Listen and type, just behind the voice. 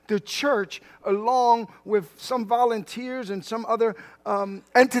the church, along with some volunteers and some other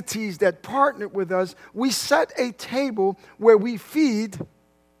entities that partnered with us, we set a table where we feed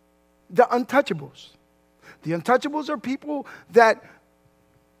the untouchables. The untouchables are people that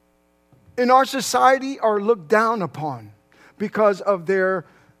in our society are looked down upon because of their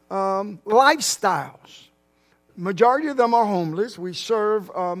lifestyles. Majority of them are homeless. We serve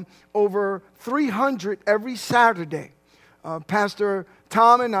over 300 every Saturday. Pastor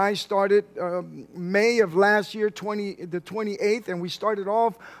Tom and I started May of last year, the 28th, and we started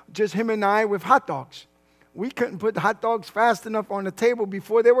off just him and I with hot dogs. We couldn't put hot dogs fast enough on the table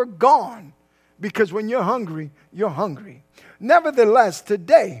before they were gone, because when you're hungry, you're hungry. Nevertheless,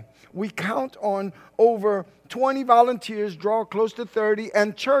 today, we count on over 20 volunteers, draw close to 30.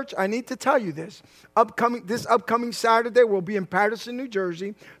 And church, I need to tell you this. This upcoming Saturday, we'll be in Paterson, New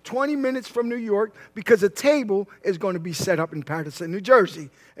Jersey, 20 minutes from New York, because a table is going to be set up in Paterson, New Jersey.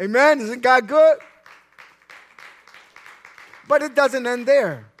 Amen? Isn't God good? But it doesn't end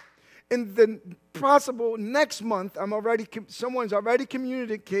there. In the possible next month, someone's already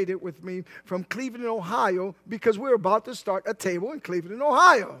communicated with me from Cleveland, Ohio, because we're about to start a table in Cleveland,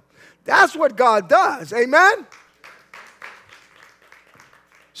 Ohio. That's what God does. Amen?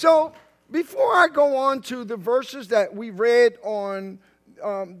 So before I go on to the verses that we read on,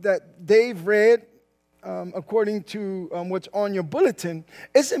 that Dave read, according to what's on your bulletin,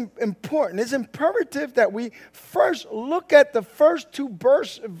 it's important, it's imperative that we first look at the first two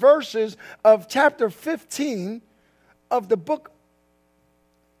verses of chapter 15 of the book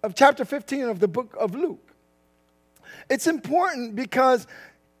of Luke. It's important because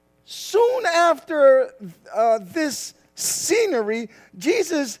soon after this scenery,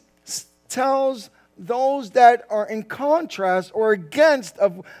 Jesus tells those that are in contrast or against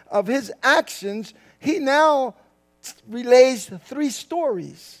of his actions, he now relays 3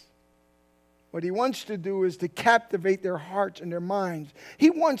 stories. What he wants to do is to captivate their hearts and their minds. He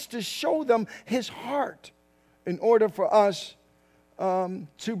wants to show them his heart in order for us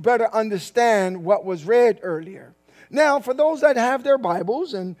to better understand what was read earlier. Now, for those that have their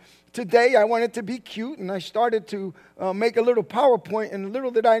Bibles, and today I wanted to be cute, and I started to make a little PowerPoint, and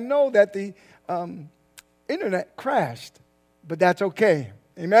little did I know that the internet crashed. But that's okay.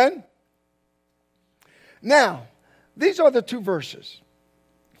 Amen? Now, these are the 2 verses,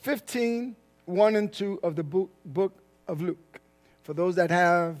 15, 1 and 2 of the book of Luke. For those that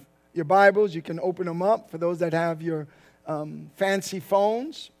have your Bibles, you can open them up. For those that have your fancy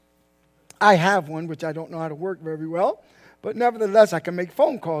phones, I have one, which I don't know how to work very well, but nevertheless, I can make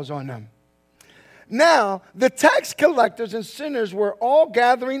phone calls on them. Now, the tax collectors and sinners were all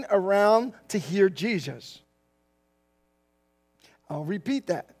gathering around to hear Jesus. I'll repeat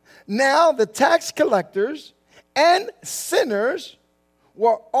that. Now the tax collectors and sinners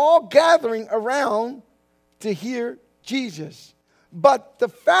were all gathering around to hear Jesus. But the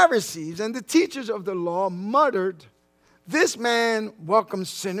Pharisees and the teachers of the law muttered, "This man welcomes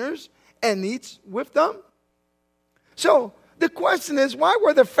sinners and eats with them." So the question is, why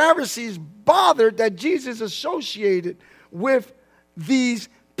were the Pharisees bothered that Jesus associated with these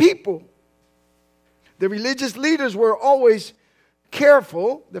people? The religious leaders were always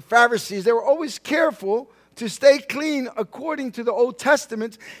careful, the Pharisees, they were always careful to stay clean according to the Old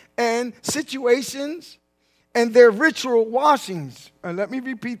Testament and situations and their ritual washings. Let me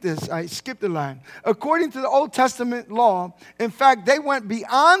repeat this. I skipped a line. According to the Old Testament law, in fact, they went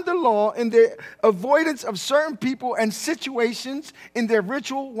beyond the law in their avoidance of certain people and situations in their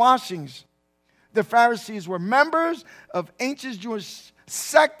ritual washings. The Pharisees were members of ancient Jewish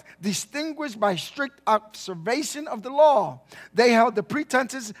sect distinguished by strict observation of the law. They held the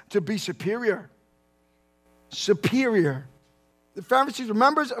pretenses to be superior. Superior. The Pharisees were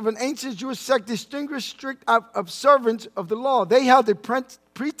members of an ancient Jewish sect distinguished strict observance of the law. They held the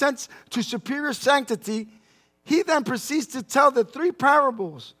pretense to superior sanctity. He then proceeds to tell the 3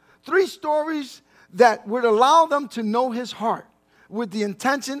 parables, 3 stories that would allow them to know his heart, with the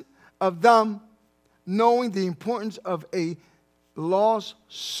intention of them knowing the importance of a lost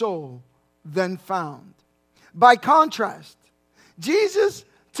soul then found. By contrast, Jesus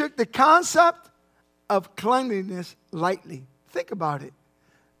took the concept of cleanliness lightly. Think about it.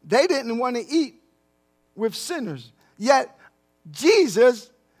 They didn't want to eat with sinners. Yet Jesus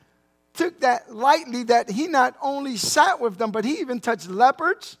took that lightly, that he not only sat with them, but he even touched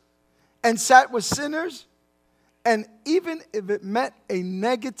lepers and sat with sinners. And even if it meant a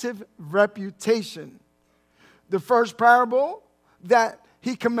negative reputation. The first parable that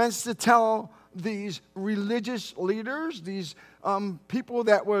he commenced to tell these religious leaders, these people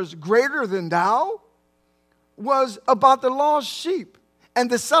that was greater than thou, was about the lost sheep. and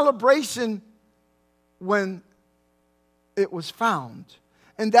the celebration when it was found.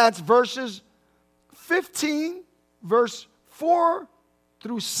 And that's verses 15, verse 4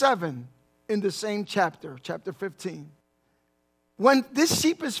 through 7 in the same chapter, chapter 15. When this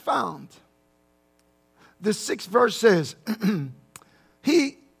sheep is found, the 6th verse says,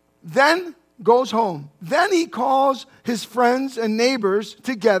 he then goes home. Then he calls his friends and neighbors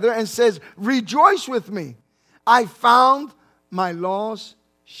together and says, rejoice with me. I found my lost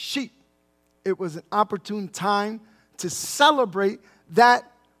sheep. It was an opportune time to celebrate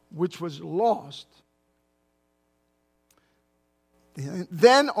that which was lost.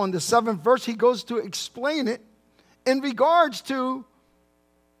 Then on the 7th verse, he goes to explain it in regards to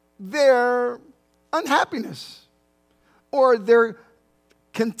their unhappiness or their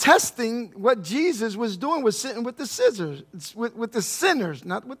contesting what Jesus was doing, was sitting with the scissors, with the sinners,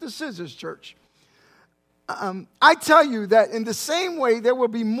 not with the scissors, church. I tell you that in the same way, there will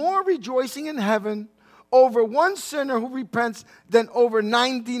be more rejoicing in heaven over one sinner who repents than over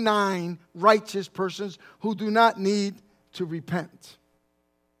 99 righteous persons who do not need to repent.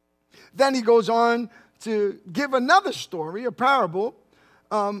 Then he goes on to give another story, a parable,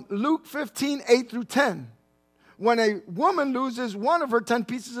 Luke 15, 8 through 10. When a woman loses one of her 10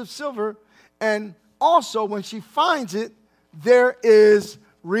 pieces of silver, and also when she finds it, there is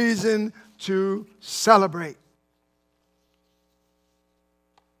reason to celebrate.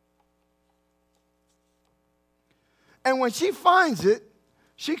 And when she finds it,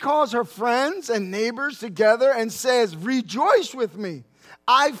 she calls her friends and neighbors together and says, rejoice with me.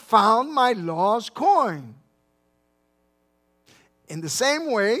 I found my lost coin. In the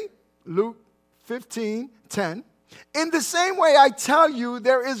same way, Luke 15, 10, in the same way, I tell you,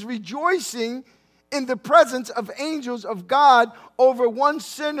 there is rejoicing in the presence of angels of God over one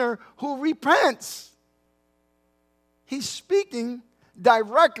sinner who repents. He's speaking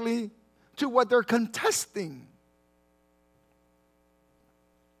directly to what they're contesting.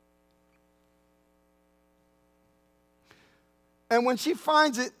 And when she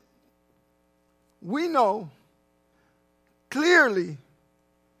finds it, we know clearly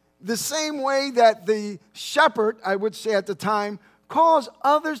the same way that the shepherd, I would say at the time, caused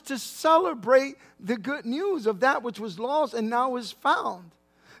others to celebrate the good news of that which was lost and now is found.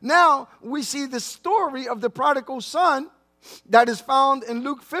 Now we see the story of the prodigal son that is found in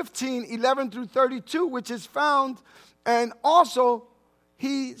Luke 15, 11 through 32, which is found, and also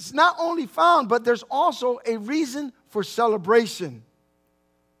he's not only found, but there's also a reason for celebration.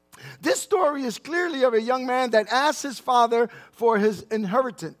 This story is clearly of a young man that asked his father for his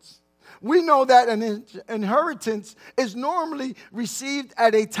inheritance. We know that an inheritance is normally received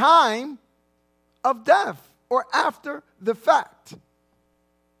at a time of death or after the fact.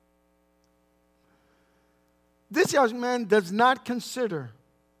 This young man does not consider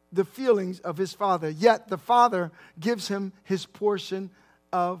the feelings of his father, yet the father gives him his portion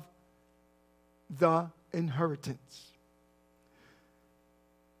of the inheritance.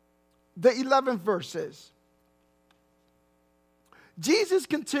 The 11th verse says, Jesus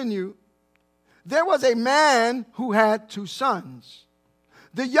continued, there was a man who had 2 sons.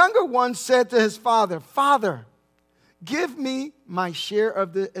 The younger one said to his father, Father, give me my share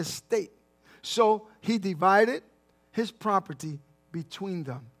of the estate. So he divided his property between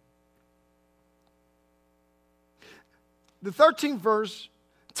them. The 13th verse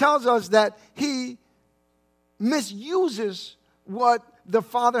tells us that he misuses what the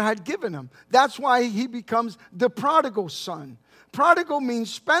father had given him. That's why he becomes the prodigal son. Prodigal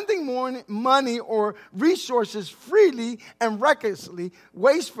means spending more money or resources freely and recklessly,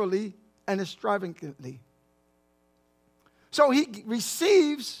 wastefully, and extravagantly. So he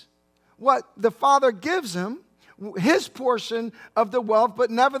receives what the father gives him, his portion of the wealth,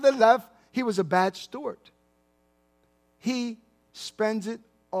 but nevertheless, he was a bad steward. He spends it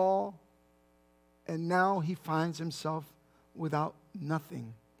all, and now he finds himself without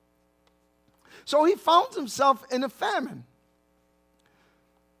nothing. So he found himself in a famine.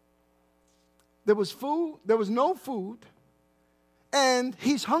 There was food, there was no food, and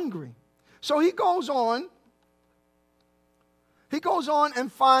he's hungry. So he goes on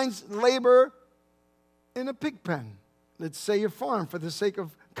and finds labor in a pig pen. Let's say a farm for the sake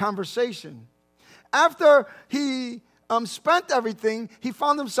of conversation. After he spent everything, he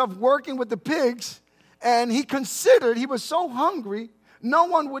found himself working with the pigs, and he was so hungry, no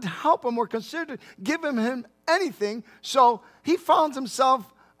one would help him or consider giving him anything. So he found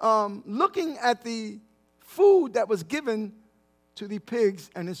himself looking at the food that was given to the pigs,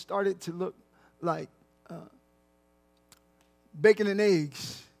 and it started to look like bacon and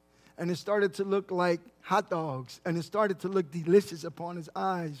eggs, and it started to look like hot dogs, and it started to look delicious upon his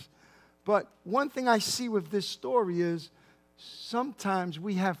eyes. But one thing I see with this story is sometimes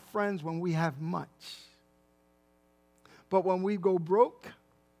we have friends when we have much. But when we go broke,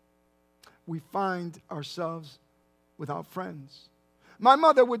 we find ourselves without friends. My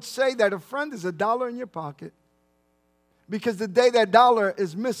mother would say that a friend is $1 in your pocket, because the day that dollar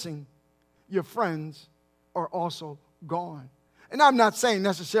is missing, your friends are also gone. And I'm not saying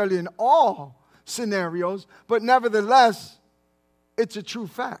necessarily in all scenarios, but nevertheless, it's a true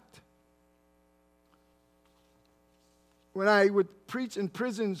fact. When I would preach in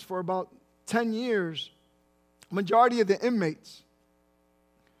prisons for about 10 years, majority of the inmates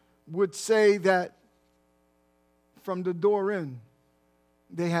would say that from the door in,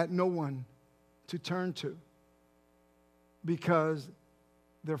 they had no one to turn to because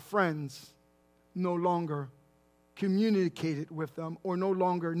their friends no longer communicated with them or no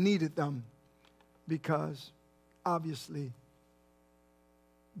longer needed them because obviously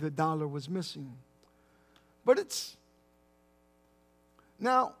the dollar was missing. But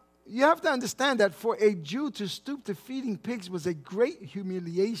now you have to understand that for a Jew to stoop to feeding pigs was a great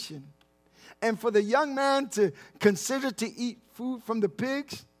humiliation. And for the young man to consider to eat food from the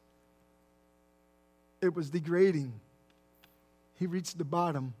pigs, it was degrading. He reached the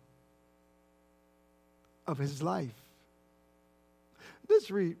bottom of his life. Let's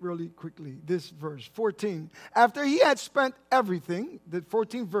read really quickly this verse 14. After he had spent everything, the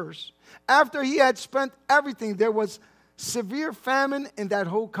 14th verse, after he had spent everything, there was severe famine in that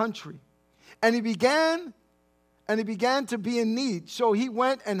whole country. And he began to be in need. So he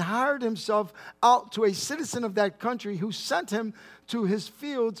went and hired himself out to a citizen of that country who sent him to his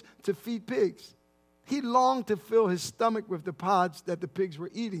fields to feed pigs. He longed to fill his stomach with the pods that the pigs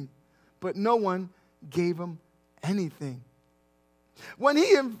were eating, but no one gave him anything. When he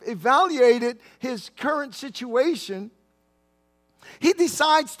evaluated his current situation, he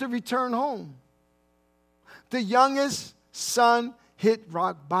decides to return home. The youngest son hit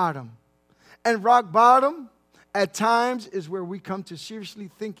rock bottom. And rock bottom, at times, is where we come to seriously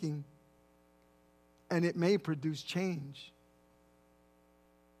thinking, and it may produce change.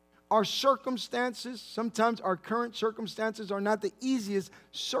 Our circumstances, sometimes our current circumstances, are not the easiest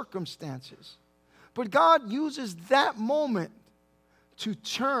circumstances. But God uses that moment to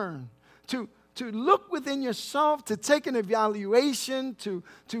turn, to look within yourself, to take an evaluation, to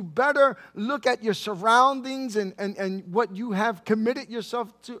better look at your surroundings and what you have committed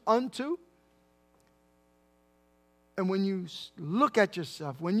yourself unto. And when you look at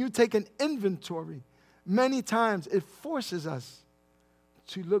yourself, when you take an inventory, many times it forces us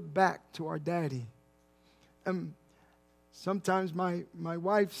to look back to our daddy. And sometimes my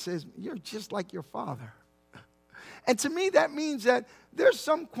wife says, "You're just like your father." And to me, that means that there's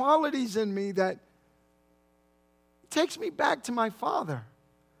some qualities in me that takes me back to my father.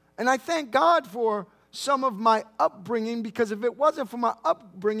 And I thank God for some of my upbringing, because if it wasn't for my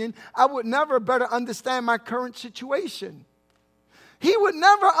upbringing, I would never better understand my current situation. He would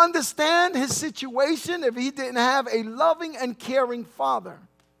never understand his situation if he didn't have a loving and caring father.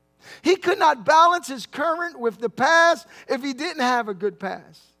 He could not balance his current with the past if he didn't have a good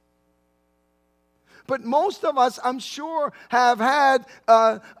past. But most of us, I'm sure, have had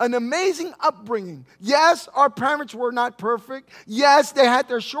an amazing upbringing. Yes, our parents were not perfect. Yes, they had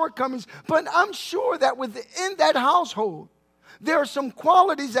their shortcomings. But I'm sure that within that household, there are some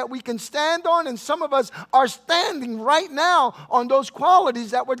qualities that we can stand on, and some of us are standing right now on those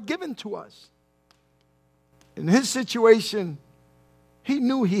qualities that were given to us. In his situation, he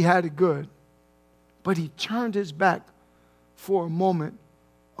knew he had it good, but he turned his back for a moment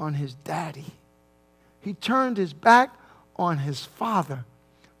on his daddy. He turned his back on his father.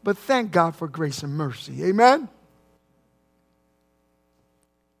 But thank God for grace and mercy. Amen?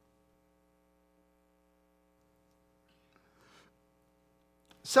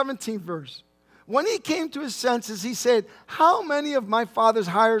 Seventeenth verse. When he came to his senses, he said, "How many of my father's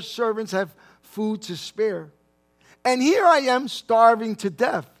hired servants have food to spare? And here I am starving to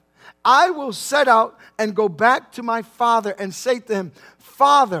death. I will set out and go back to my father and say to him,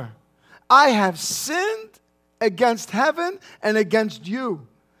 'Father, I have sinned against heaven and against you.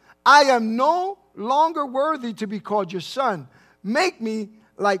 I am no longer worthy to be called your son. Make me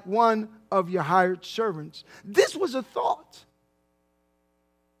like one of your hired servants.'" This was a thought.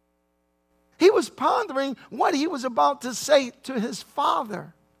 He was pondering what he was about to say to his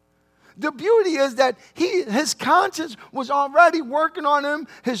father. The beauty is that his conscience was already working on him.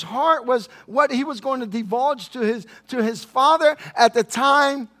 His heart was what he was going to divulge to his father at the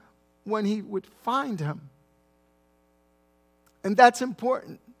time when he would find him. And that's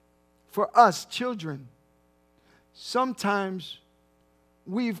important for us, children, sometimes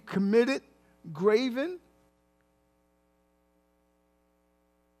we've committed graven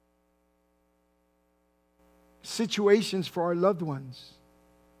situations for our loved ones.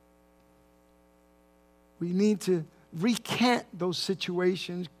 We need to recant those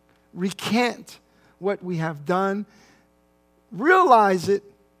situations, recant what we have done, realize it,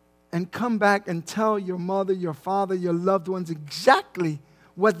 and come back and tell your mother, your father, your loved ones exactly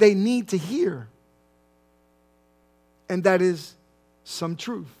what they need to hear. And that is some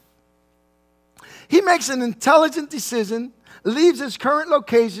truth. He makes an intelligent decision, leaves his current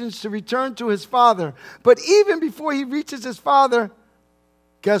locations to return to his father. But even before he reaches his father,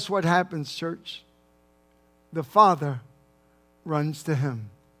 guess what happens, church? The father runs to him.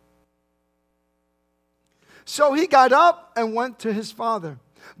 So he got up and went to his father.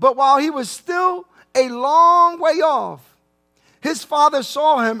 But while he was still a long way off, his father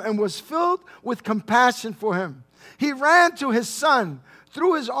saw him and was filled with compassion for him. He ran to his son,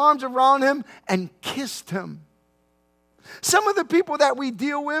 threw his arms around him, and kissed him. Some of the people that we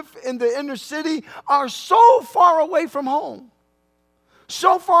deal with in the inner city are so far away from home.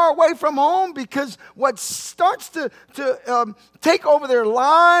 So far away from home because what starts to take over their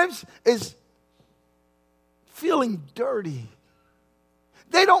lives is feeling dirty.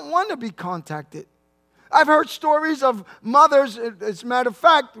 They don't want to be contacted. I've heard stories of mothers. As a matter of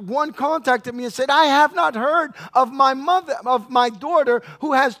fact, one contacted me and said, I have not heard of my mother, of my daughter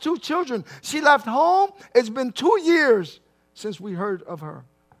who has 2 children. She left home. It's been 2 years since we heard of her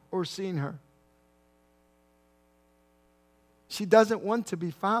or seen her. She doesn't want to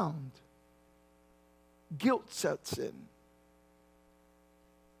be found. Guilt sets in.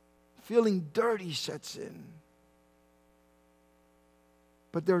 Feeling dirty sets in.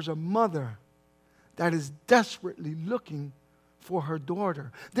 But there's a mother that is desperately looking for her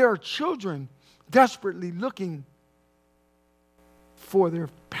daughter. There are children desperately looking for their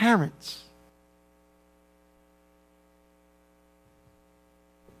parents.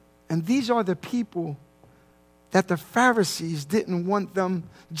 And these are the people that the Pharisees didn't want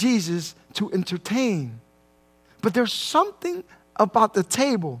Jesus to entertain. But there's something about the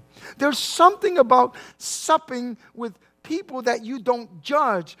table. There's something about supping with people that you don't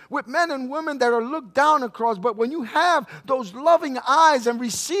judge, with men and women that are looked down across. But when you have those loving eyes and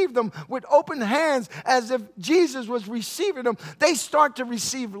receive them with open hands as if Jesus was receiving them, they start to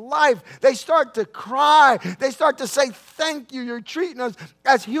receive life. They start to cry. They start to say, thank you, you're treating us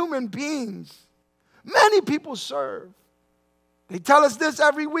as human beings. Many people serve. They tell us this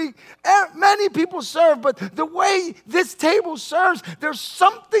every week. Many people serve, but the way this table serves, there's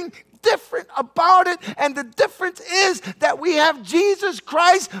something different about it. And the difference is that we have Jesus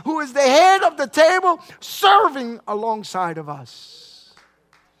Christ, who is the head of the table, serving alongside of us.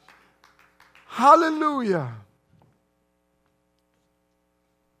 Hallelujah.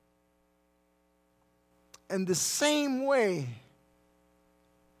 In the same way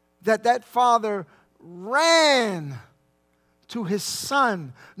that father ran to his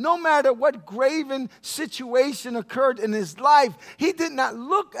son, no matter what graven situation occurred in his life, he did not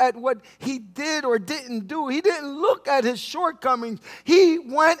look at what he did or didn't do. He didn't look at his shortcomings. He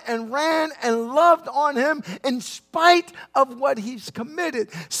went and ran and loved on him in spite of what he's committed.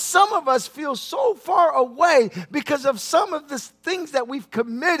 Some of us feel so far away because of some of the things that we've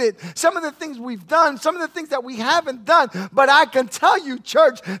committed, some of the things we've done, some of the things that we haven't done. But I can tell you,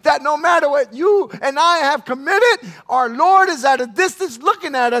 church, that no matter what you and I have committed, our Lord is at a distance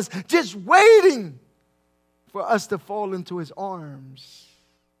looking at us, just waiting for us to fall into his arms.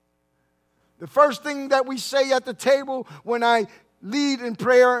 The first thing that we say at the table when I lead in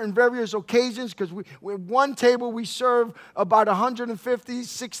prayer in various occasions, because with one table we serve about 150,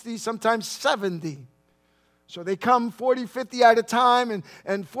 60, sometimes 70. So they come 40, 50 at a time,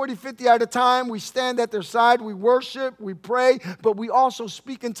 and 40, 50 at a time, we stand at their side, we worship, we pray, but we also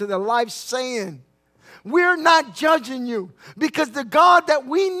speak into their life saying, we're not judging you, because the God that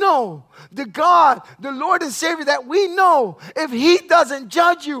we know, the God, the Lord and Savior that we know, if he doesn't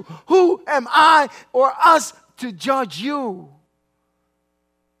judge you, who am I or us to judge you?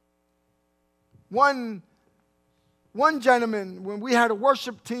 One gentleman, when we had a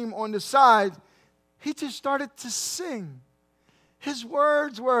worship team on the side, he just started to sing. His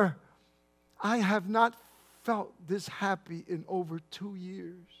words were, I have not felt this happy in over 2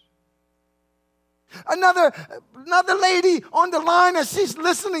 years. Another lady on the line, as she's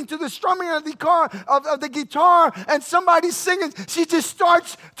listening to the strumming of the guitar and somebody singing, she just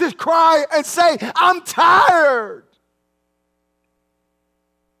starts to cry and say, I'm tired.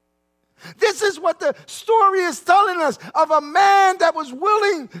 This is what the story is telling us of a man that was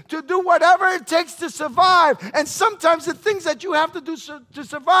willing to do whatever it takes to survive. And sometimes the things that you have to do to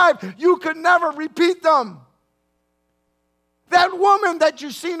survive, you could never repeat them. That woman that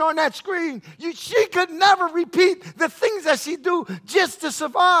you've seen on that screen, she could never repeat the things that she do just to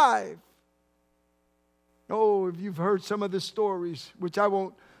survive. Oh, if you've heard some of the stories, which I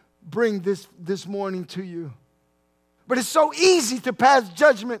won't bring this morning to you. But it's so easy to pass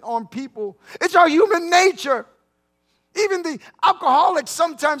judgment on people. It's our human nature. Even the alcoholics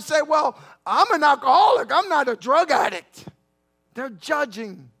sometimes say, well, I'm an alcoholic. I'm not a drug addict. They're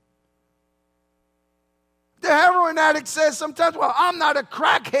judging. The heroin addict says sometimes, well, I'm not a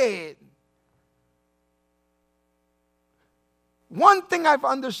crackhead. One thing I've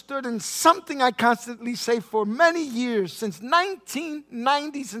understood and something I constantly say for many years, since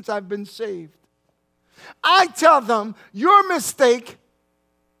 1990, since I've been saved, I tell them, your mistake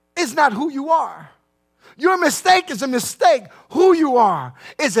is not who you are. Your mistake is a mistake. Who you are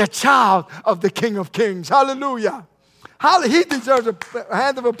is a child of the King of Kings. Hallelujah. He deserves a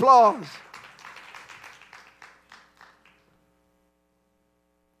hand of applause.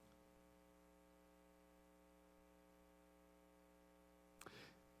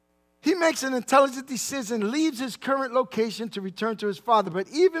 He makes an intelligent decision, leaves his current location to return to his father. But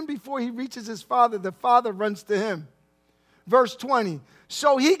even before he reaches his father, the father runs to him. Verse 20.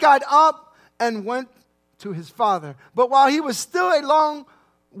 So he got up and went to his father. But while he was still a long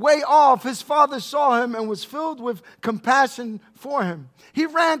way off, his father saw him and was filled with compassion for him. He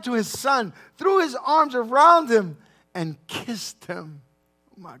ran to his son, threw his arms around him, and kissed him.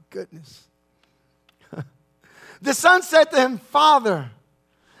 Oh my goodness. The son said to him, Father,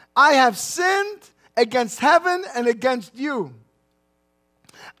 I have sinned against heaven and against you.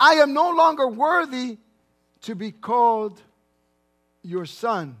 I am no longer worthy to be called your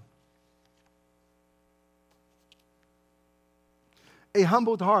son. A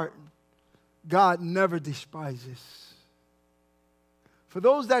humbled heart, God never despises. For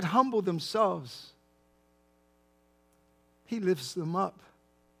those that humble themselves, He lifts them up.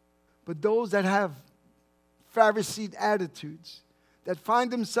 But those that have Pharisee attitudes, that find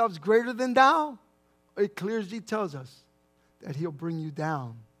themselves greater than thou, it clearly tells us that He'll bring you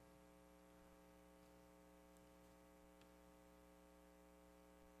down.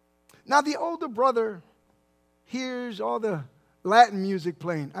 Now the older brother hears all the Latin music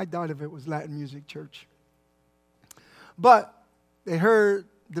playing. I doubt if it was Latin music, church. But they heard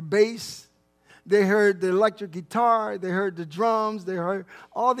the bass, they heard the electric guitar, they heard the drums, they heard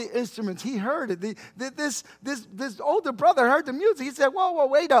all the instruments. He heard it. This older brother heard the music. He said, whoa,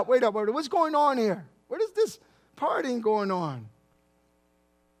 wait up. What's going on here? What is this partying going on?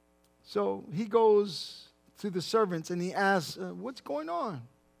 So he goes to the servants and he asks, what's going on?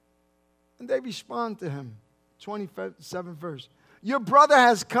 And they respond to him. 27th verse. Your brother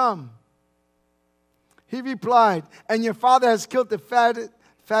has come. He replied, and your father has killed the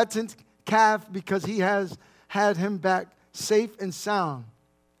fattened calf because he has had him back safe and sound.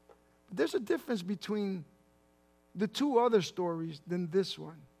 There's a difference between the two other stories than this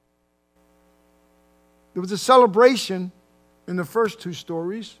one. There was a celebration in the first two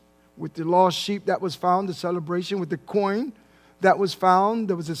stories with the lost sheep that was found, the celebration with the coin that was found.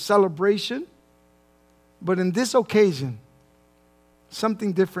 There was a celebration. But in this occasion,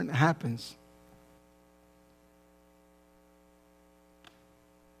 something different happens.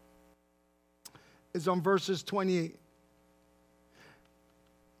 It's on verses 28.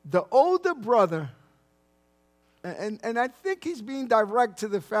 The older brother, and I think he's being direct to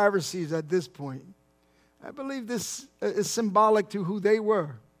the Pharisees at this point. I believe this is symbolic to who they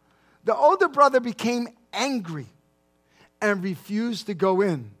were. The older brother became angry and refused to go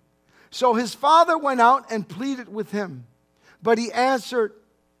in. So his father went out and pleaded with him. But he answered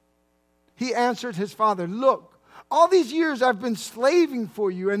his father, look, all these years I've been slaving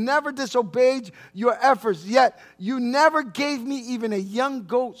for you and never disobeyed your efforts, yet you never gave me even a young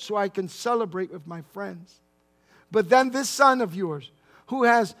goat so I can celebrate with my friends. But then this son of yours, who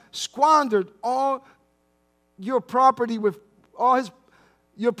has squandered all your property with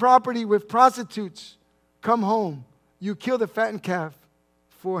your property with prostitutes, come home. You kill the fattened calf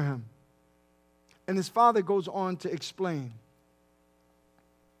for him. And his father goes on to explain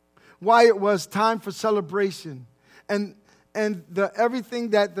why it was time for celebration. And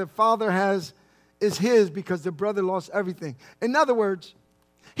everything that the father has is his because the brother lost everything. In other words,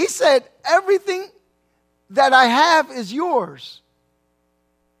 he said, everything that I have is yours.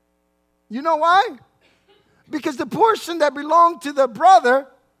 You know why? Because the portion that belonged to the brother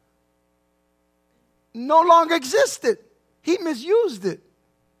no longer existed. He misused it.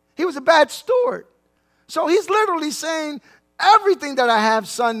 He was a bad steward. So he's literally saying, everything that I have,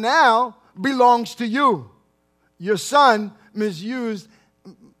 son, now belongs to you. Your son misused,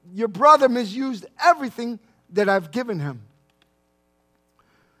 your brother misused everything that I've given him.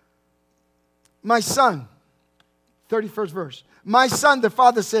 My son, 31st verse. My son, the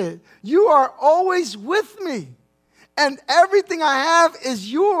father said, you are always with me, and everything I have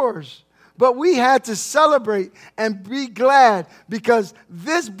is yours. But we had to celebrate and be glad because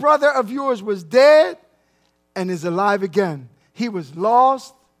this brother of yours was dead and is alive again. He was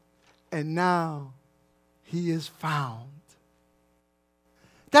lost and now he is found.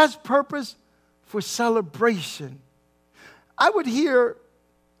 That's purpose for celebration. I would hear,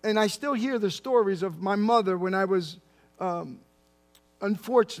 and I still hear the stories of my mother when I was,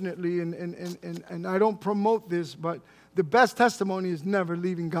 unfortunately, and I don't promote this, but the best testimony is never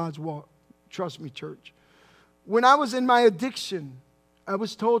leaving God's walk. Trust me, church. When I was in my addiction, I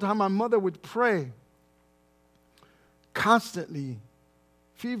was told how my mother would pray constantly,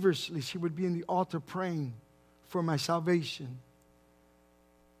 feverishly. She would be in the altar praying for my salvation.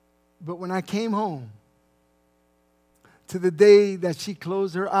 But when I came home, to the day that she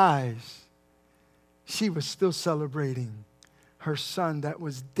closed her eyes, she was still celebrating her son that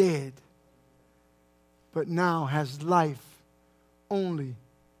was dead, but now has life only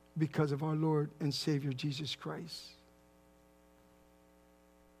because of our Lord and Savior Jesus Christ.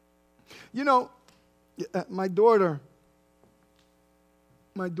 You know, my daughter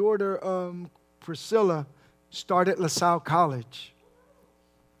Priscilla started LaSalle College.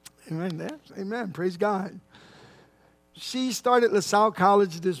 Amen. Amen. Praise God. She started LaSalle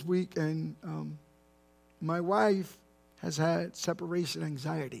College this week, and my wife has had separation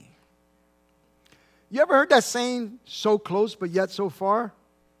anxiety. You ever heard that saying, so close but yet so far?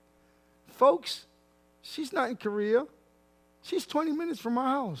 Folks, she's not in Korea. She's 20 minutes from our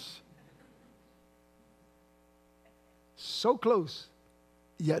house. So close,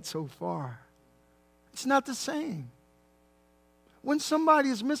 yet so far. It's not the same. When somebody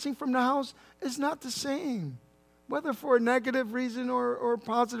is missing from the house, it's not the same. Whether for a negative reason or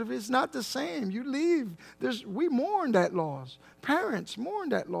positive, it's not the same. You leave. We mourn that loss. Parents mourn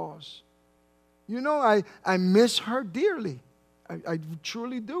that loss. You know, I miss her dearly. I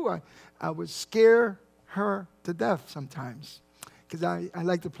truly do. I would scare her to death sometimes because I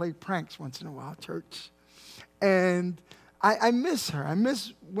like to play pranks once in a while, church. And I miss her. I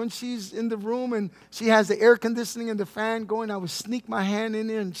miss when she's in the room and she has the air conditioning and the fan going. I would sneak my hand in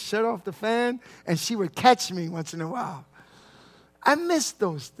there and shut off the fan, and she would catch me once in a while. I miss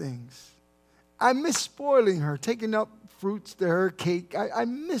those things. I miss spoiling her, taking up fruits to her cake. I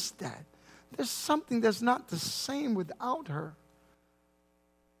miss that. There's something that's not the same without her.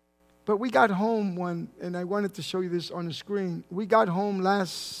 But we got home and I wanted to show you this on the screen. We got home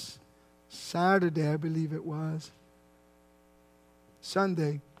last Saturday, I believe it was.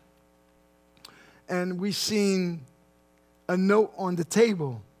 Sunday. And we seen a note on the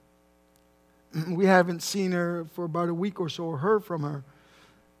table. We haven't seen her for about a week or so or heard from her.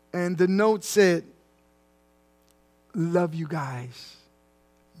 And the note said, love you guys.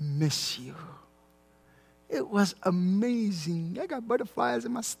 Miss you. It was amazing. I got butterflies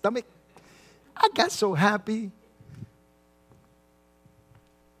in my stomach. I got so happy.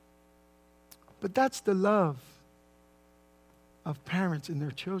 But that's the love of parents and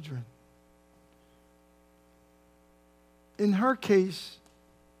their children. In her case,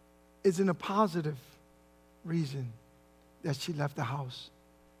 it's in a positive reason that she left the house.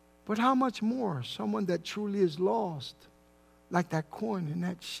 But how much more someone that truly is lost, like that coin and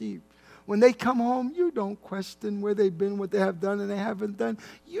that sheep. When they come home, you don't question where they've been, what they have done and they haven't done.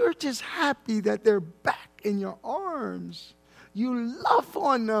 You're just happy that they're back in your arms. You love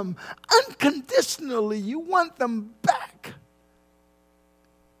on them unconditionally. You want them back.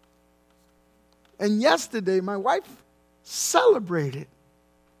 And yesterday, my wife celebrated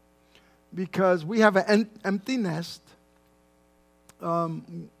because we have an empty nest.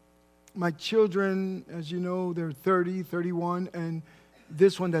 My children, as you know, they're 30, 31, and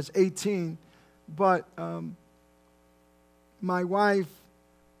this one that's 18. But my wife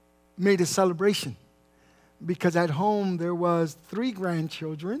made a celebration because at home there was 3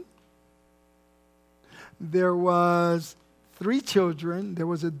 grandchildren. There was 3 children. There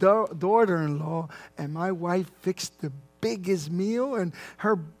was a daughter-in-law, and my wife fixed the biggest meal, and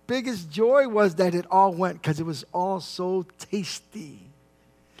her biggest joy was that it all went because it was all so tasty.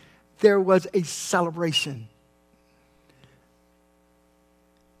 There was a celebration.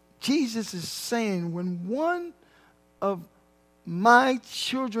 Jesus is saying, when one of my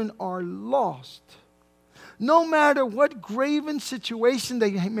children are lost, no matter what graven situation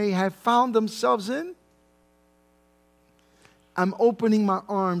they may have found themselves in, I'm opening my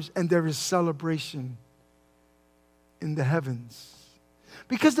arms and there is celebration in the heavens.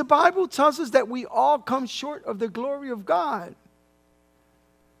 Because the Bible tells us that we all come short of the glory of God.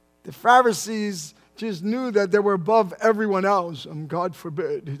 The Pharisees just knew that they were above everyone else. God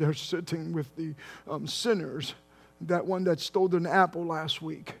forbid, they're sitting with the sinners, that one that stole an apple last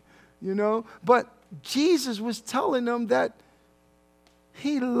week, you know. But Jesus was telling them that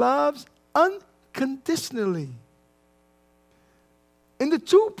he loves unconditionally. In the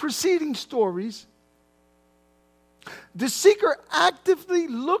two preceding stories, the seeker actively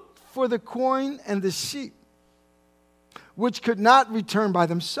looked for the coin and the sheep, which could not return by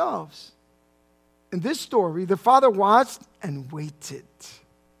themselves. In this story, the father watched and waited.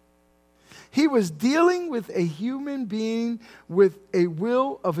 He was dealing with a human being with a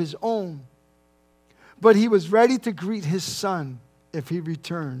will of his own, but he was ready to greet his son if he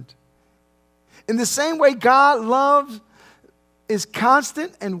returned. In the same way, God loves is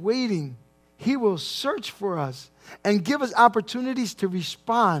constant and waiting. He will search for us and give us opportunities to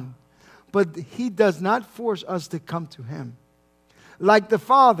respond, but he does not force us to come to him. Like the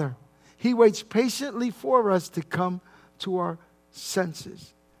Father, he waits patiently for us to come to our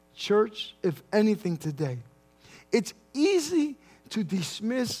senses. Church, if anything today, it's easy to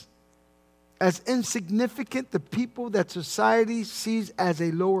dismiss as insignificant the people that society sees as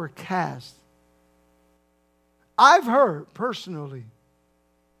a lower caste. I've heard personally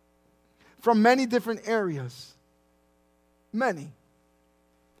from many different areas, many.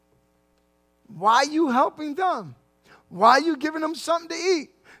 Why are you helping them? Why are you giving them something to eat?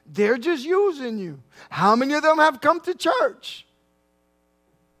 They're just using you. How many of them have come to church?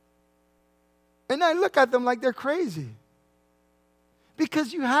 And I look at them like they're crazy.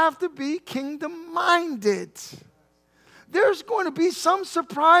 Because you have to be kingdom-minded. There's going to be some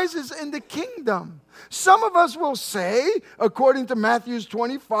surprises in the kingdom. Some of us will say, according to Matthew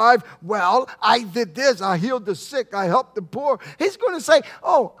 25, well, I did this, I healed the sick, I helped the poor. He's going to say,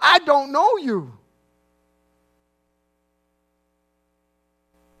 oh, I don't know you.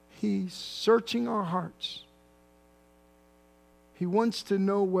 He's searching our hearts. He wants to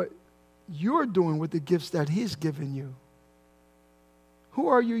know what you're doing with the gifts that he's given you. Who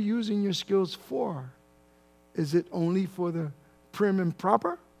are you using your skills for? Is it only for the prim and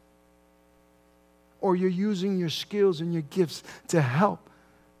proper? Or you're using your skills and your gifts to help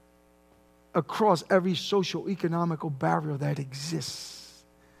across every social economical barrier that exists?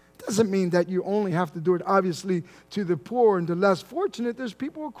 Doesn't mean that you only have to do it, obviously, to the poor and the less fortunate. There's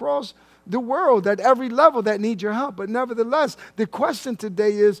people across the world at every level that need your help. But nevertheless, the question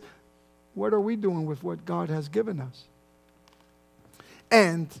today is, what are we doing with what God has given us?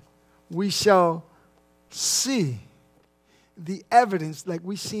 And we shall see the evidence like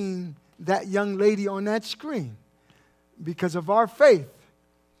we seen that young lady on that screen. Because of our faith,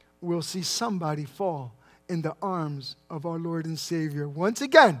 we'll see somebody fall in the arms of our Lord and Savior once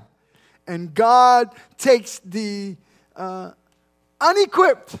again. And God takes the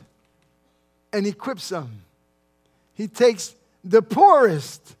unequipped and equips them. He takes the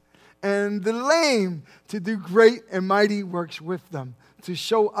poorest and the lame to do great and mighty works with them, to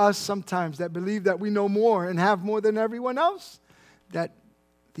show us sometimes that believe that we know more and have more than everyone else, that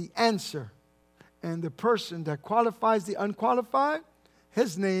the answer and the person that qualifies the unqualified,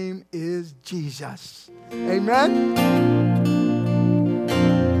 his name is Jesus. Amen.